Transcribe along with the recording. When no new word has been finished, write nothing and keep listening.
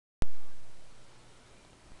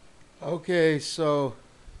Okay, so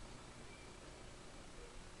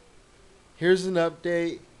here's an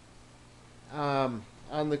update on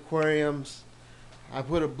the aquariums. I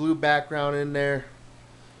put a blue background in there,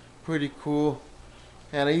 pretty cool.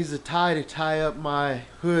 And I use a tie to tie up my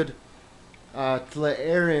hood to let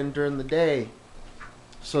air in during the day,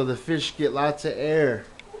 so the fish get lots of air.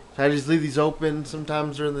 So I just leave these open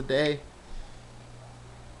sometimes during the day.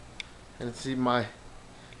 And see, my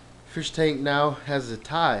fish tank now has a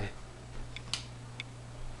tie.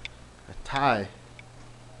 A tie.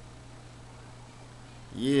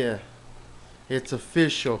 Yeah, it's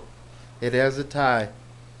official. It has a tie.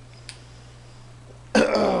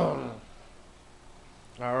 All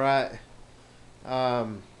right.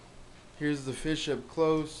 Um, Here's the fish up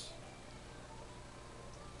close.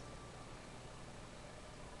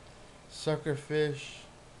 Suckerfish.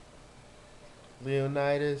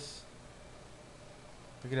 Leonidas.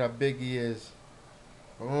 Look at how big he is.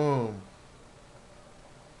 Boom.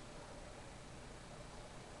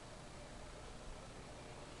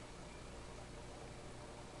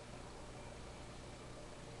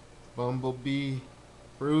 Bumblebee.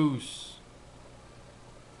 Bruce.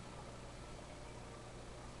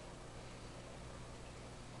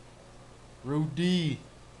 Rudy.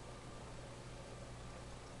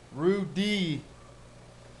 Rudy.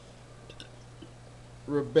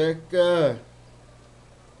 Rebecca.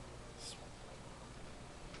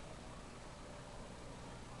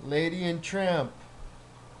 Lady and Tramp.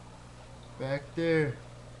 Back there.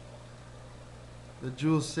 The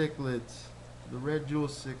jewel cichlids. The red jewel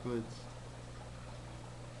cichlids.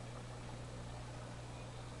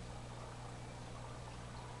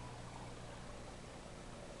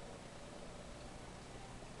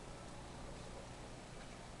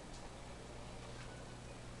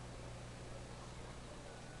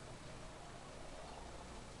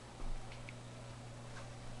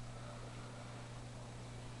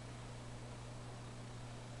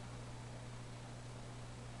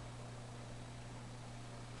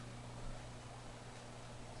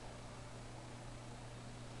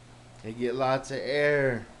 They get lots of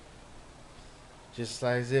air. Just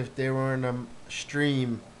like as if they were in a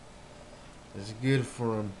stream. It's good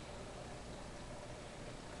for them.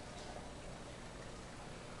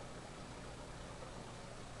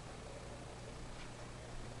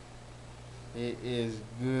 It is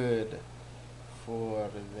good for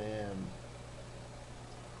them.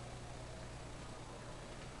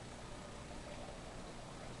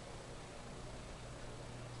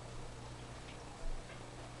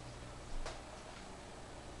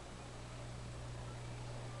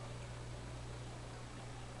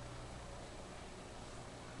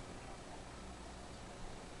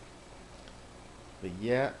 But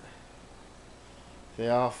yeah, they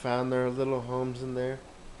all found their little homes in there.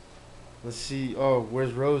 Let's see. Oh,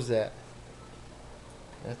 where's Rose at?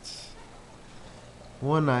 That's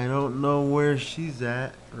one I don't know where she's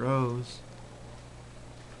at. Rose.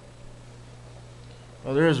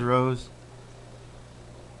 Oh, there's Rose.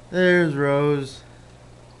 There's Rose.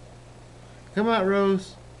 Come out,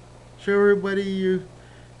 Rose. Show everybody you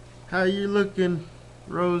how you looking,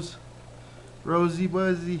 Rose. Rosie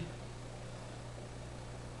Buzzy.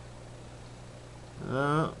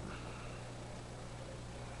 Uh,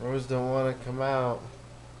 Rose don't want to come out.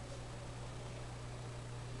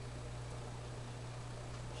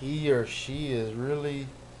 He or she is really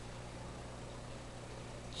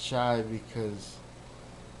shy because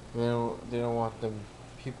they don't want them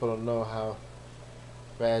people to know how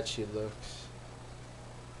bad she looks,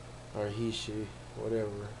 or he she, whatever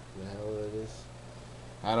the hell it is.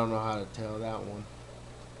 I don't know how to tell that one.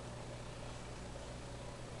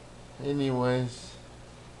 Anyways,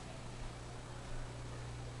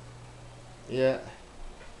 yeah,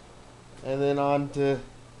 and then on to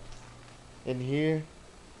in here,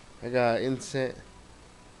 I got incense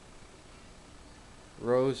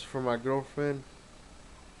rose for my girlfriend.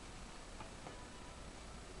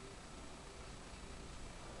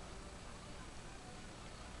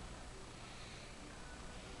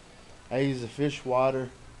 I use the fish water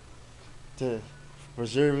to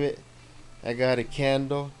preserve it. I got a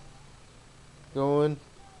candle going,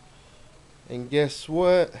 and guess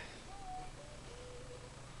what?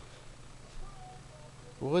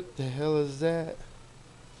 What the hell is that?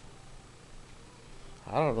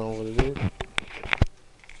 I don't know what it is.